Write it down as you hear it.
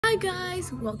Hi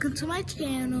guys, welcome to my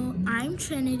channel. I'm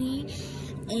Trinity,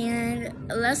 and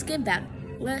let's get back.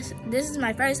 This is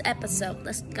my first episode.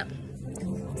 Let's go.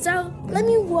 So let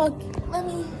me do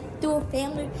a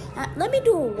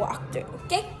walkthrough,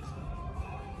 okay?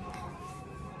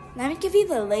 Let me give you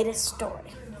the latest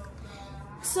story.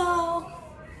 So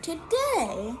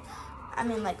today,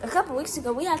 like a couple weeks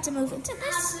ago, we had to move into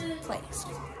this place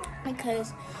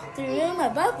because the room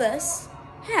above us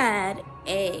had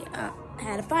a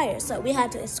fire, so we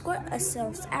had to escort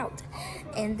ourselves out.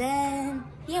 And then,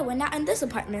 yeah, we're not in this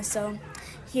apartment, so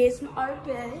here's our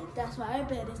bed. That's why our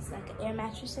bed is like an air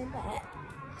mattress and that.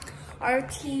 Our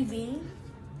TV,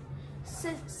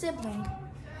 sibling.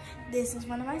 This is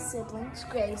one of my siblings,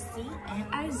 Gracie and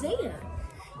Isaiah.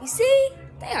 You see,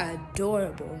 they are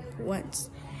adorable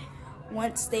once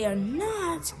they are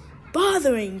not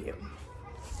bothering you.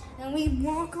 And we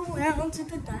walk around to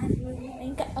the dining room.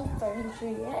 Ain't got no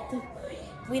furniture yet.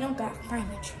 We don't got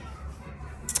furniture.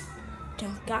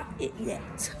 Don't got it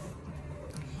yet.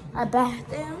 A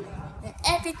bathroom and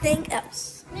everything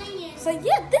else. So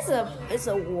yeah, this is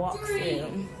a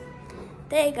walkthrough.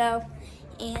 There you go.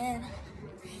 And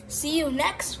see you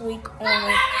next week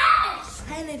on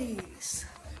Trinity's.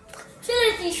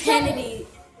 Trinity.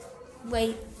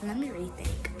 Wait, let me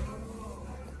rethink.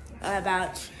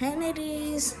 About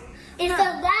Trinity's. It's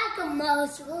a back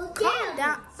emotional.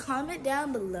 Comment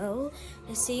down below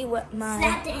to see what my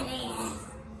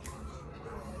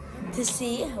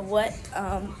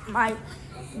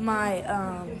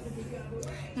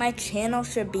my channel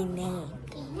should be named.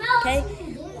 Okay?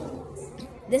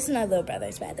 This is my little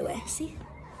brother's, by the way. See?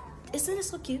 Isn't it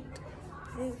so cute?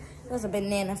 It was a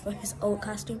banana for his old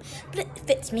costume, but it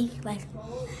fits me. Like,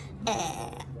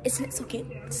 isn't it so cute?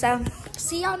 So,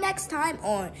 see y'all next time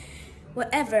on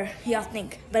whatever y'all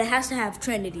think, but it has to have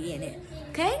Trinity in it,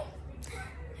 okay?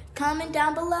 Comment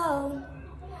down below,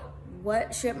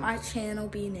 what should my channel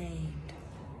be named?